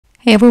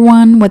Hey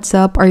everyone, what's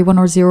up?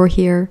 RE100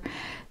 here.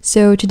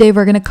 So today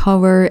we're going to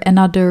cover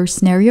another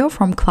scenario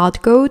from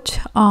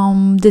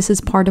CloudGoat. This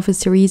is part of a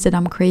series that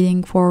I'm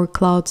creating for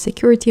cloud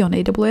security on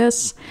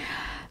AWS.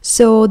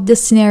 So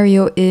this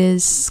scenario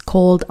is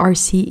called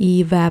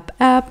RCE Web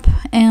App,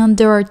 and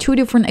there are two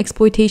different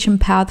exploitation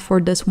paths for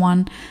this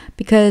one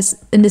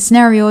because in the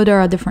scenario there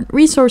are different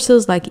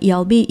resources like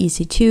ELB,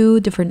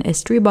 EC2, different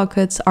S3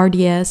 buckets,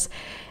 RDS,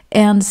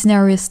 and the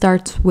scenario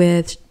starts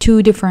with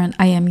two different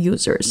IAM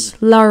users,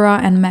 Lara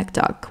and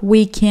MacDuck.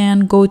 We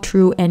can go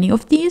through any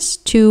of these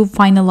to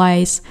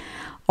finalize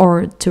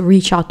or to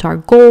reach out to our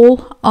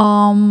goal,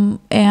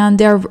 and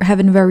they're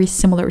having very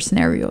similar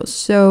scenarios.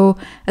 So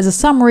as a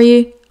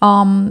summary,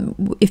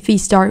 if we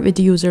start with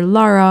the user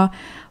Lara,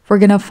 we're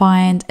gonna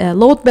find a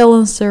load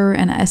balancer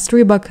and an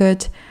S3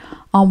 bucket.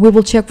 We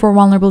will check for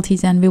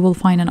vulnerabilities and we will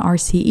find an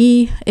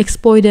RCE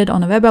exploited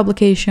on a web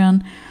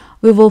application.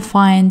 We will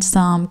find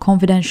some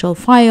confidential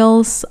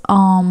files,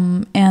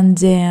 and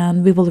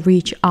then we will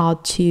reach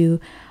out to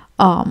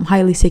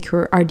highly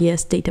secure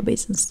RDS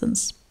database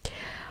instance.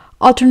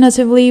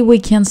 Alternatively, we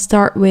can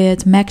start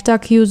with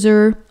MacDuck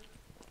user,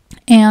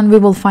 and we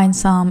will find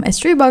some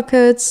S3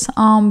 buckets.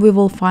 We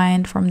will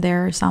find from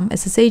there some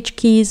SSH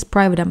keys,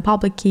 private and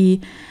public key.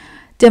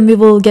 Then we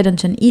will get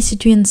into an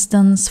EC2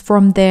 instance.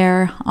 From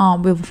there,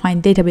 we will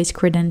find database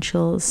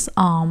credentials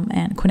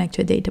and connect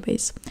to a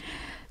database.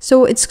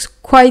 So it's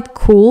quite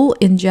cool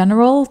in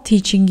general,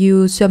 teaching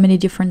you so many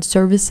different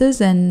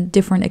services and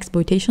different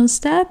exploitation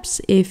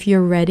steps. If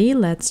you're ready,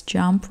 let's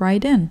jump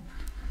right in.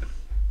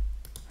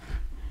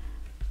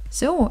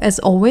 So as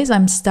always,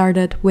 I've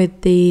started with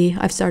the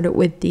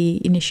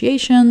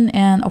initiation,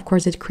 and of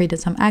course it created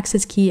some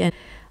access key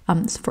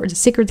and for the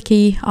secret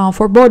key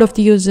for both of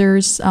the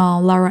users,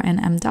 Lara and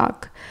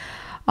MacDuck.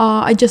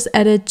 I just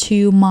added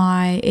to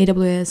my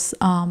AWS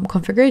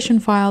configuration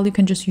file. You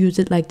can just use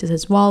it like this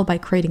as well by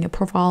creating a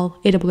profile,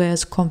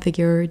 AWS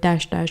configure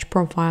 --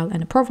 profile,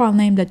 and a profile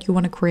name that you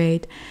want to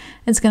create.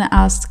 It's going to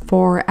ask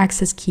for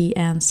access key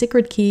and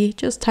secret key.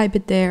 Just type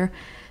it there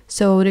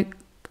so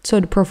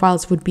the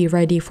profiles would be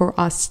ready for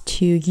us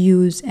to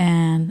use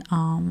and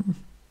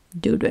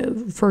do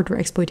the further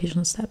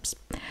exploitation steps.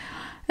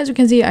 As you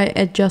can see,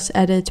 I just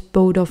added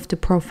both of the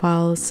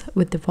profiles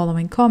with the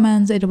following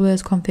comments: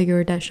 AWS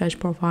configure --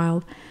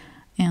 profile,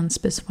 and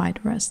specify the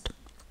rest.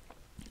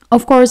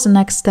 Of course, the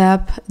next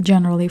step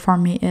generally for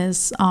me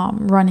is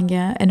running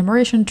an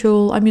enumeration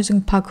tool. I'm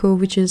using Paku,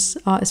 which is,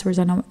 as far as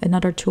I know,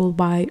 another tool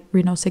by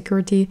Rhino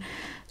Security.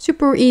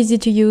 Super easy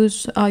to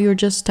use. You're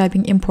just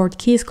typing import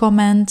keys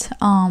comment,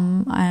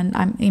 and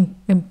I'm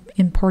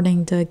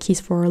importing the keys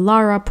for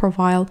Lara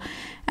profile,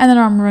 and then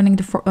I'm running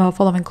the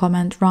following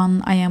comment: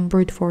 run IAM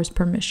brute force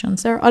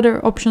permissions. There are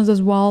other options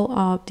as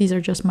well. These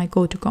are just my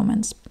go-to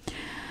comments.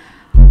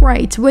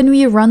 Right, when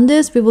we run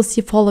this, we will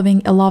see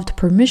following allowed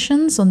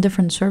permissions on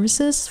different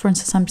services. For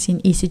instance, I'm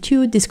seeing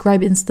EC2,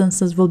 describe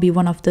instances will be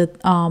one of the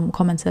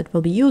comments that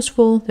will be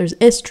useful. There's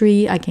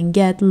S3, I can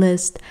get,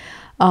 list,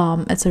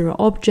 etc.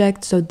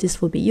 object, so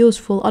this will be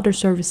useful. Other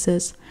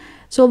services.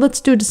 So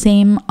let's do the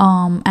same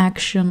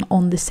action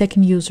on the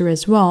second user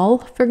as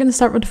well. We're going to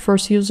start with the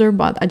first user,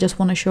 but I just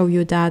want to show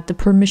you that the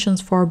permissions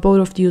for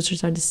both of the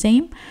users are the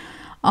same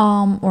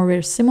or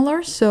very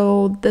similar.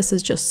 So this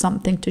is just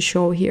something to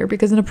show here,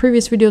 because in the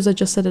previous videos I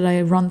just said that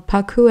I run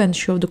Paku and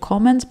show the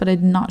comments, but I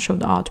did not show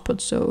the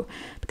output. So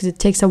because it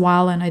takes a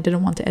while and I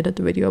didn't want to edit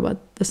the video, but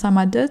this time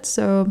I did.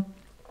 So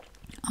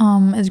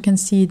as you can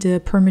see, the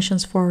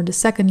permissions for the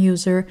second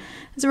user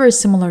is very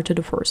similar to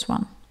the first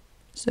one.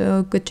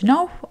 So good to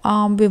know.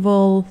 We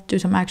will do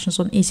some actions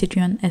on EC2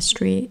 and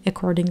S3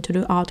 according to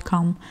the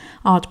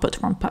output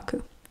from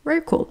Paku.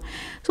 Very cool.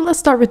 So let's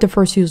start with the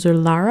first user,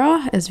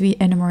 Lara, as we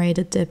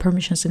enumerated the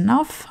permissions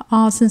enough.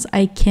 Since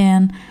I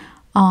can,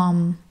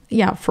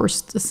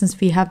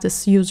 since we have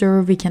this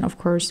user, we can of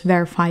course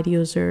verify the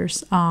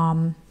user's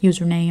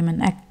username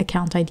and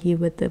account ID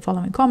with the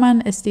following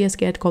command: SDS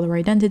get caller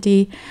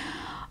identity.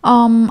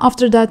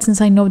 After that,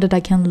 since I know that I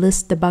can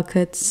list the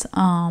buckets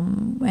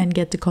and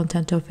get the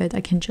content of it,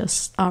 I can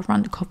just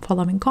run the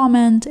following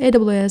comment: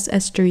 AWS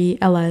S3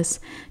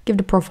 ls, give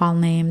the profile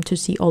name to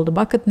see all the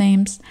bucket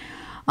names.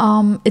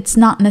 It's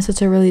not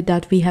necessarily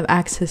that we have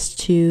access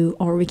to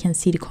or we can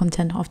see the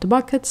content of the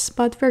buckets,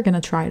 but we're gonna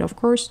try it, of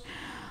course.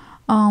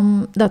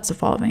 That's the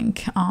following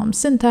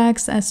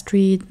syntax: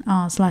 S3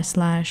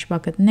 /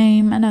 bucket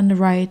name, and then the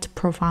right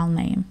profile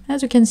name.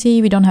 As you can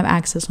see, we don't have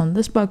access on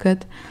this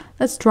bucket.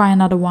 Let's try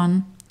another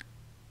one.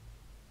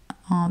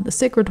 The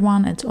secret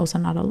one, it's also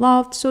not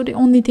allowed. So the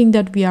only thing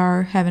that we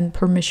are having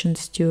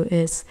permissions to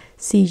is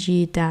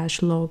cg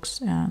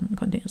 -logs, and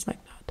continues like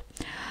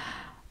that.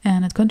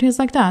 And it continues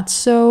like that.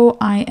 So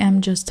I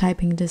am just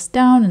typing this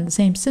down in the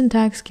same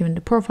syntax, giving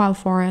the profile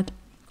for it.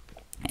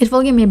 It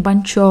will give me a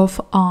bunch of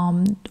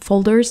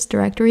folders,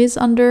 directories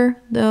under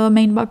the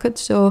main bucket.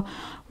 So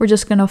we're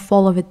just gonna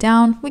follow it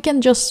down. We can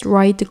just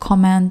write the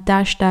command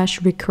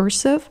 --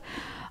 recursive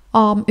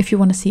if you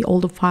want to see all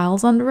the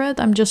files under it.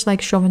 I'm just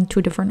like showing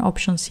two different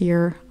options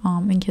here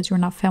in case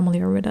you're not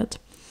familiar with it.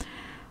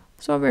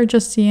 So we're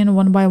just seeing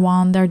one by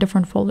one, there are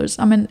different folders.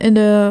 I mean, in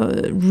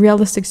the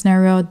realistic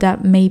scenario,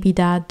 that may be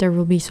that there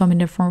will be so many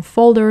different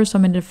folders, so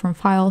many different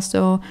files.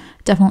 So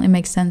definitely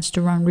makes sense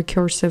to run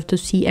recursive to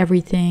see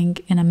everything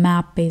in a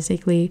map,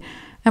 basically.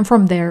 And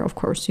from there, of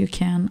course, you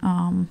can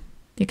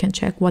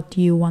check what do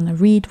you want to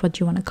read, what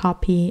you want to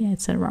copy,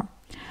 etc.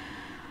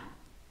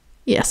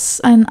 Yes,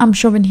 and I'm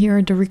showing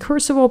here the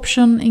recursive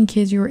option in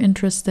case you're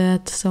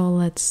interested. So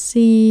let's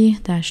see,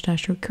 dash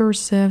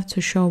recursive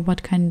to show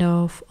what kind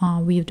of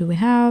view do we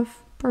have.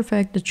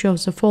 Perfect, it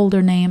shows the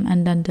folder name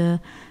and then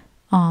the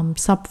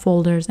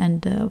subfolders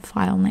and the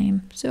file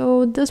name.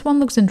 So this one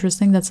looks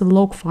interesting. That's a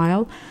log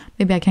file.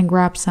 Maybe I can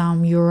grab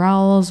some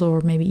URLs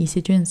or maybe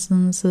EC2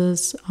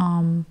 instances,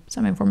 some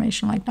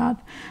information like that.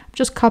 I'm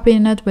just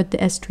copying it with the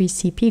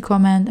s3cp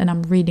command and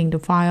I'm reading the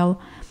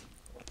file.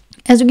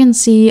 As you can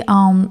see,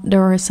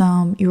 there are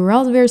some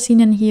URLs we're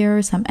seeing in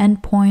here, some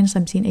endpoints.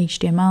 I'm seeing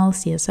HTML,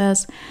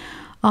 CSS.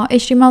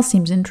 HTML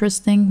seems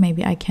interesting.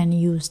 Maybe I can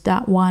use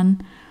that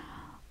one.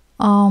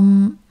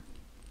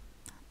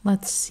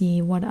 Let's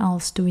see, what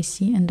else do we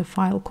see in the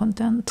file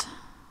content?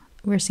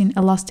 We're seeing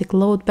elastic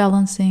load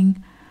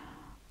balancing.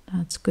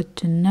 That's good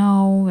to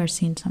know. We're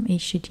seeing some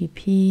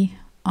HTTP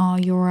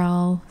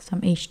URL,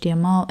 some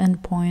HTML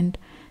endpoint,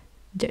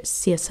 there's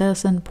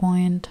CSS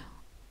endpoint.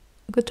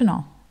 Good to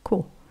know.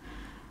 Cool.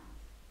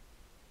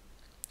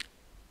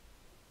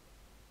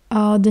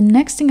 The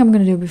next thing I'm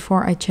going to do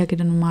before I check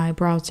it in my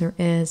browser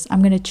is I'm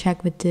going to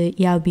check with the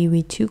ELB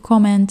v2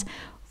 command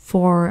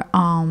for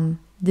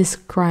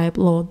describe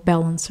load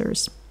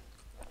balancers.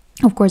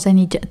 Of course, I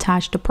need to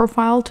attach the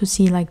profile to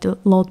see like the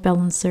load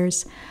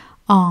balancers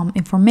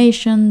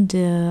information,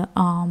 the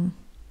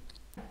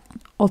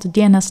all the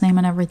DNS name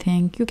and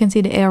everything. You can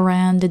see the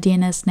ARN, the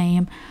DNS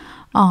name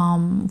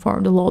for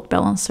the load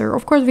balancer.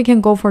 Of course, we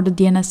can go for the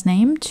DNS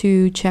name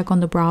to check on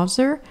the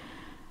browser.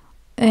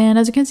 And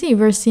as you can see,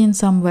 we're seeing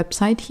some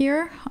website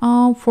here.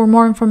 For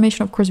more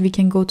information, of course, we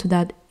can go to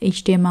that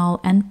HTML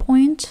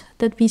endpoint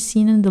that we've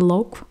seen in the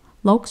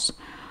logs.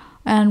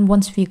 And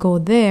once we go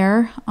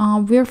there,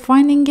 we're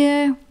finding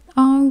a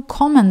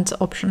comment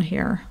option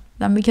here.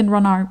 Then we can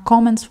run our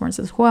comments. For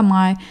instance, who am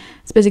I?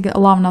 It's basically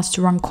allowing us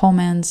to run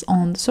comments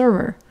on the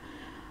server.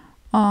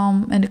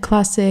 And the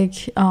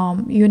classic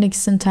Unix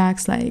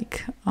syntax,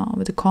 like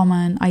with the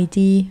comment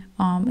ID,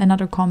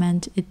 another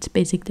comment, it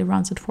basically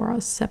runs it for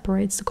us,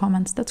 separates the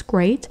comments. That's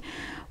great.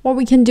 What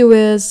we can do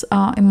is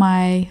in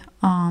my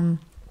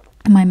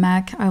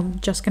Mac, I'm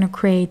just gonna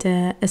create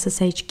a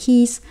SSH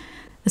key.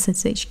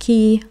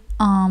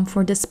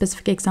 For this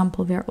specific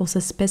example, we are also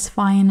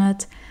specifying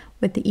it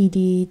with the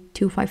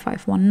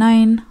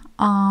ED25519,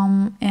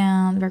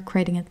 and we're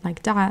creating it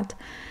like that.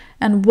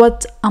 And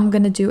what I'm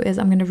going to do is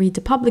I'm going to read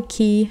the public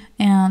key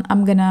and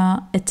I'm going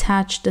to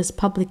attach this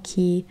public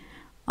key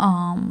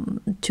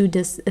to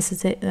this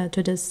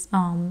to the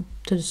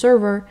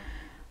server's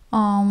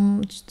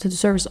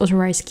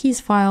authorized keys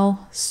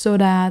file so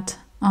that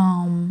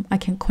I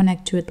can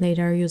connect to it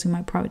later using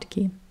my private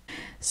key.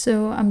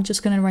 So I'm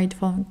just going to write the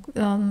following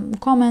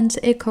comment,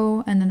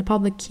 echo, and then the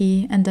public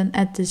key, and then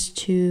add this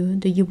to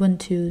the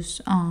Ubuntu's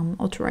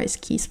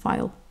authorized keys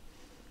file.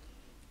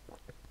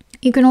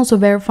 You can also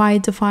verify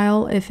the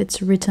file if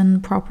it's written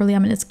properly. I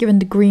mean, it's given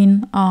the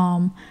green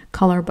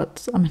color,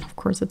 but I mean, of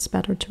course, it's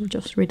better to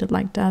just read it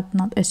like that,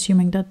 not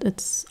assuming that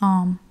it's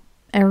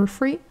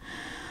error-free.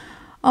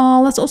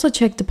 Let's also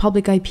check the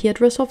public IP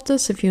address of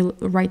this. If you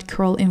write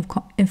curl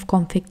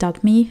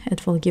ifconfig.me,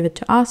 it will give it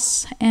to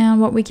us. And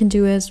what we can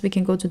do is we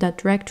can go to that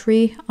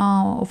directory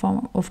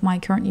of my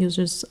current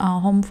user's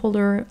home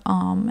folder,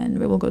 and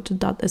we will go to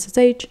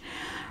 .sh.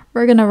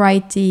 We're gonna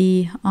write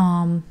the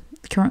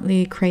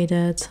currently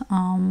created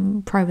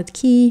private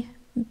key.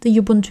 The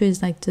Ubuntu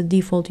is like the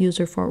default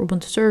user for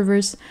Ubuntu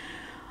servers.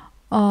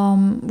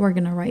 We're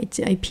gonna write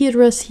the IP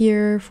address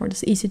here for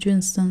this EC2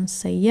 instance,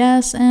 say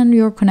yes, and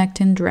you're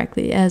connecting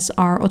directly as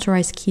our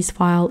authorized keys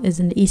file is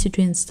in the EC2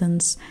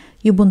 instance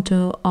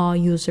Ubuntu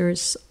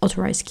users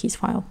authorized keys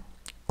file.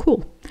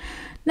 Cool.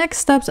 Next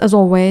steps, as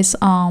always,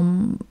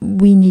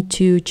 we need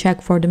to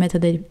check for the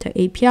metadata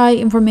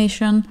API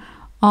information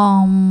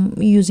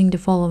using the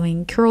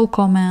following curl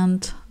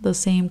command, the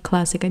same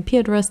classic IP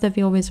address that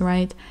we always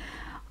write,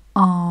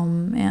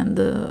 and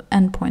the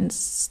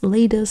endpoint's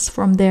latest.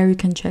 From there you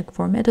can check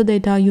for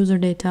metadata, user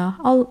data.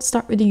 I'll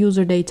start with the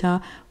user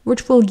data,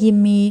 which will give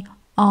me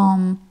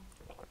some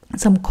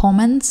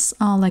comments,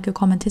 like a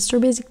comment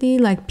history, basically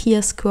like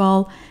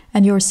PSQL,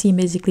 and you'll see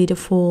basically the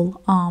full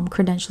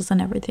credentials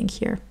and everything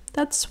here.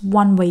 That's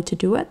one way to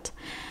do it.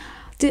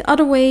 The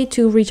other way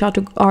to reach out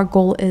to our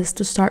goal is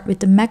to start with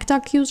the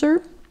MacDoc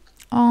user.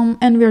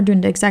 And we're doing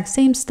the exact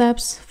same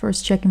steps.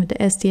 First, checking with the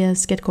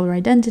SDS get caller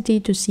identity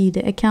to see the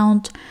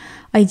account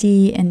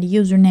ID and the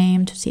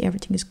username to see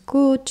everything is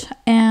good.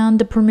 And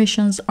the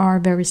permissions are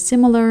very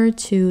similar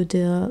to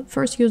the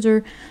first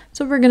user.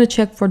 So we're going to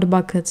check for the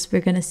buckets. We're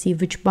going to see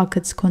which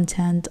buckets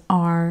content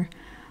are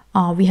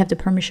we have the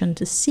permission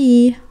to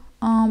see.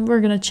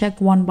 We're going to check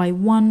one by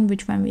one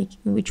which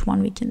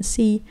one we can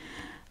see.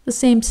 The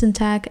same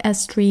syntax,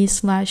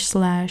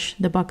 s3 / /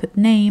 the bucket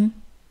name.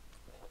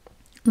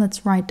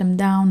 Let's write them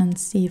down and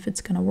see if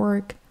it's gonna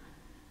work.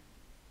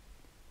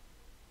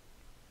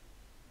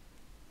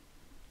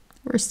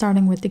 We're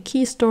starting with the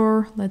key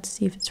store. Let's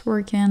see if it's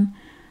working.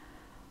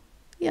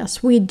 Yes,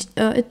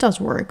 it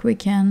does work. We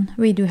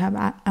do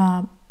have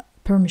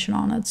permission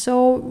on it.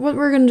 So what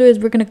we're gonna do is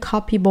we're gonna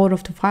copy both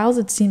of the files.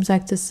 It seems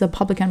like this is a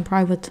public and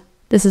private.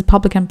 This is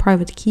public and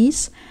private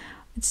keys,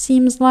 it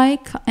seems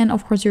like. And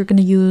of course, you're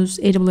gonna use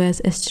AWS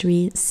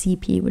S3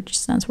 CP, which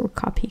stands for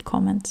copy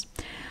comments.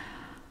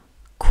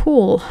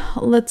 Cool.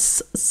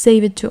 Let's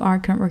save it to our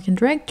current working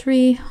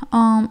directory,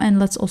 and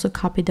let's also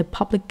copy the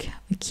public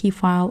key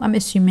file. I'm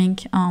assuming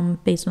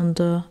based on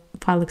the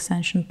file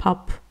extension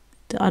pub,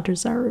 the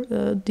others are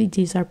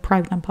these are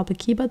private and public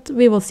key, but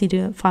we will see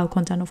the file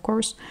content, of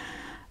course.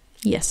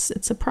 Yes,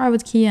 it's a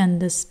private key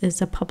and this is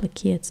a public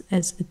key,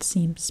 as it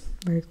seems.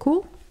 Very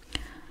cool.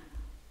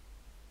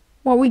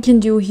 What we can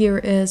do here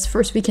is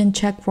first we can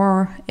check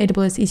for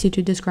AWS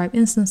EC2 describe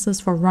instances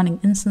for running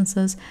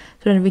instances,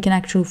 so that we can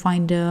actually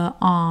find the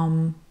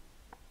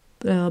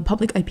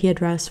public IP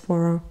address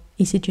for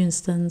EC2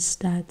 instance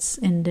that's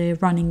in the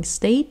running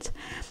state.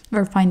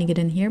 We're finding it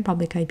in here,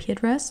 public IP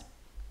address.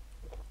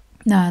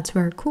 That's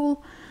very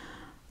cool.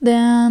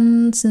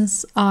 Then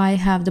since I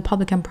have the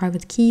public and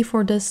private key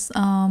for this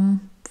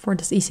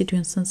EC2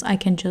 instance, I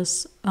can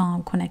just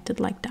connect it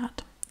like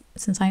that,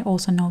 since I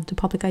also know the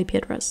public IP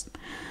address.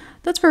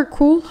 That's very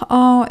cool.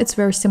 It's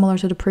very similar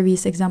to the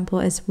previous example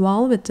as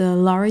well with the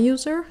Lara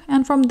user.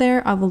 And from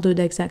there, I will do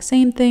the exact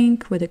same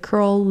thing with the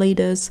curl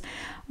latest.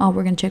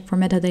 We're going to check for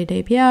metadata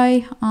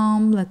API.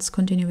 Let's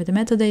continue with the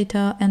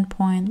metadata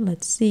endpoint.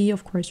 Let's see.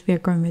 Of course, we are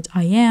going with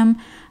IAM.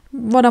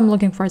 What I'm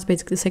looking for is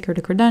basically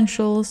security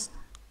credentials.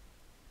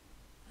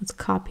 Let's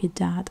copy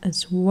that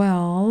as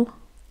well.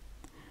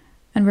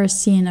 And we're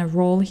seeing a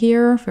role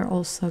here. We're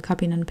also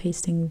copying and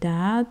pasting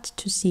that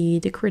to see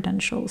the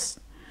credentials.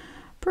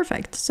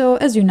 Perfect. So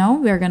as you know,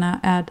 we're gonna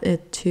add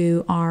it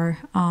to our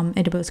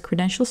AWS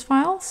credentials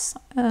files,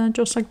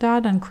 just like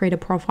that, and create a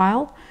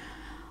profile.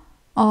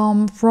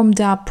 From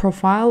that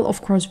profile,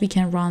 of course, we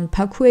can run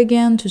Paku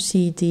again to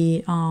see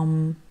the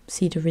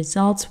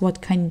results.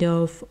 What kind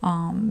of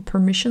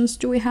permissions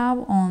do we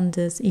have on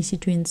this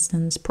EC2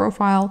 instance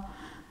profile?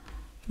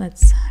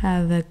 Let's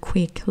have a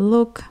quick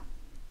look.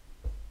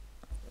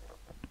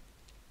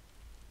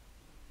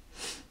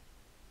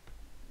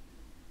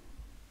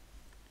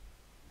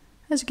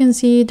 As you can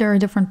see, there are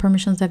different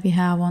permissions that we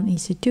have on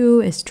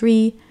EC2,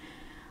 S3.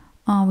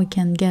 We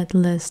can get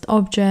list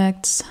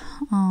objects,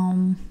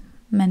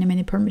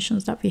 many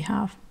permissions that we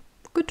have.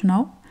 Good to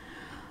know.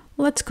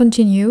 Let's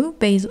continue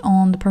based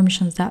on the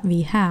permissions that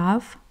we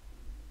have.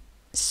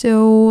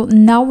 So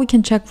now we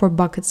can check for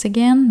buckets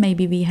again.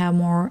 Maybe we have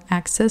more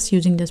access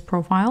using this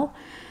profile.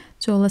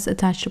 So let's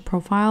attach the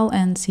profile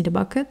and see the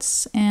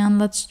buckets. And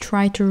let's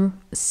try to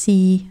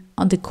see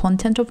the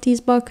content of these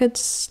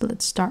buckets.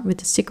 Let's start with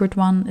the secret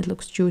one. It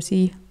looks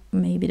juicy.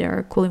 Maybe there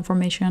are cool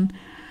information.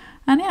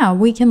 And yeah,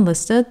 we can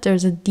list it.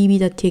 There's a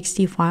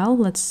db.txt file.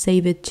 Let's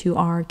save it to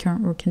our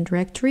current working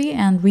directory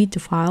and read the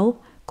file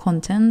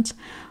content.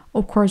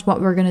 Of course,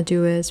 what we're going to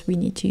do is we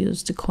need to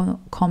use the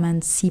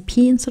command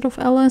cp instead of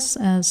ls,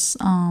 as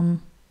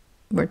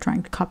we're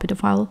trying to copy the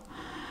file.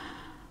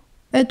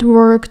 It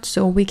worked,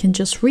 so we can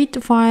just read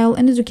the file.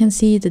 And as you can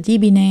see, the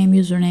db name,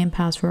 username,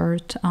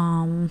 password,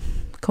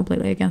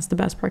 completely against the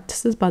best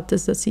practices, but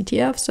this is a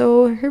CTF,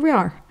 so here we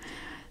are.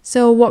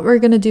 So what we're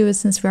going to do is,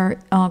 since we're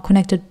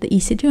connected to the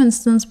EC2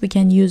 instance, we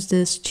can use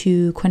this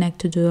to connect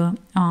to the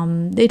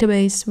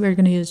database. We're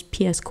going to use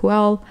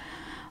PSQL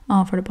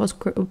for the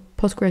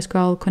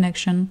PostgreSQL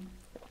connection.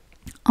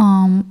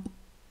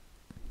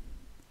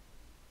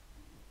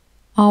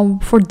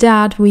 For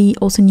that, we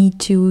also need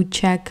to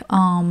check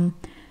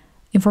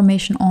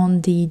information on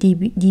the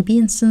DB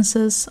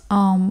instances.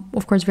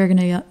 Of course, we're going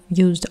to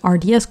use the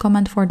RDS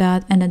command for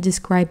that, and then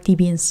describe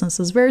DB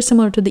instances, very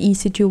similar to the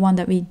EC2 one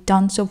that we've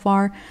done so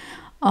far.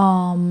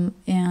 And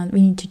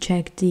we need to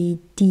check the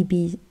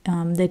DB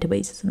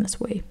databases in this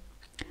way.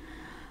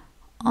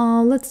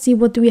 Let's see,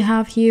 what do we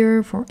have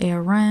here for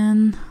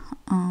ARN,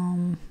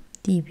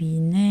 DB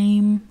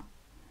name.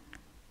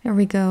 There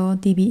we go,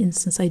 DB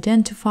instance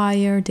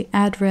identifier, the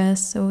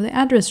address. So the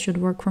address should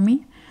work for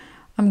me.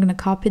 I'm going to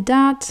copy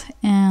that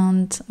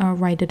and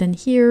write it in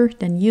here.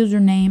 Then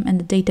username and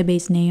the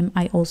database name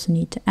I also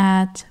need to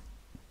add.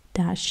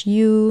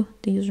 -u,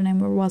 the username,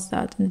 where was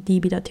that? In the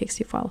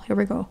db.txt file. Here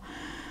we go.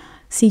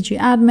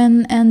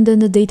 cgadmin, and then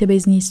the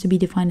database needs to be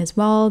defined as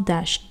well.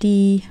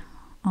 -d.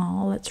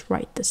 Let's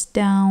write this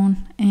down,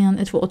 and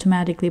it will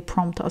automatically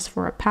prompt us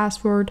for a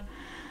password.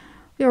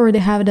 We already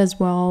have it as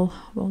well.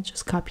 We'll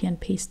just copy and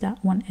paste that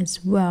one as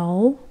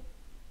well.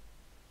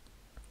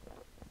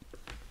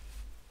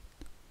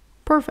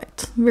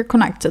 Perfect, we're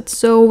connected.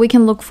 So we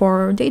can look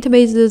for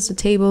databases, the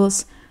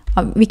tables.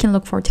 We can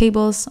look for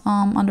tables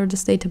under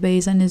this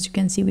database, and as you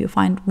can see, we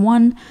find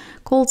one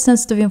called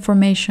sensitive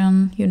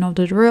information. You know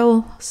the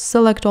drill.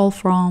 Select all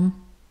from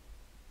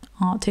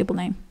table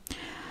name.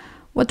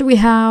 What do we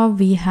have?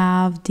 We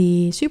have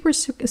the super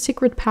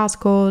secret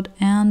passcode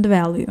and the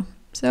value.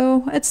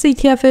 So it's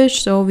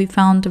CTF-ish, so we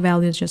found the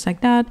values just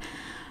like that.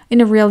 In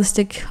a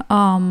realistic,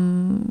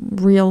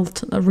 real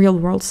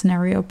world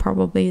scenario,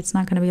 probably it's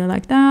not going to be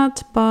like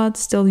that, but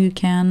still you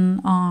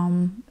can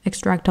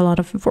extract a lot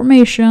of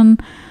information,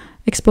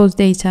 expose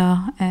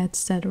data,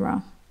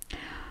 etc.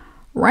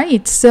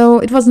 Right, so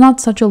it was not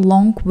such a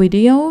long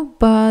video,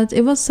 but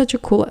it was such a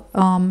cool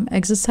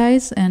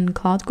exercise in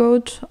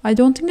CloudGoat. I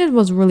don't think it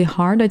was really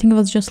hard. I think it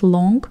was just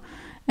long,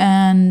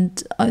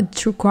 and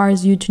it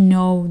requires you to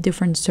know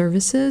different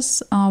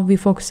services. We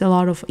focused a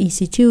lot of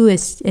EC2,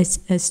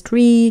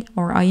 S3,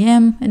 or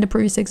IAM in the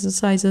previous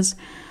exercises.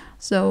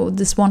 So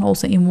this one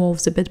also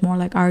involves a bit more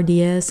like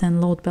RDS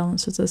and load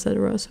balancers,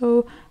 etc.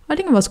 So I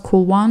think it was a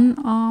cool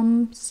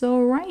one.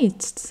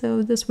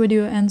 So this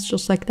video ends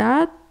just like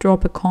that.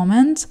 Drop a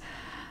comment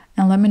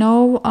and let me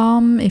know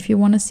if you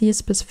want to see a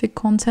specific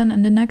content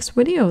in the next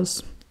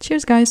videos.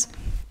 Cheers, guys.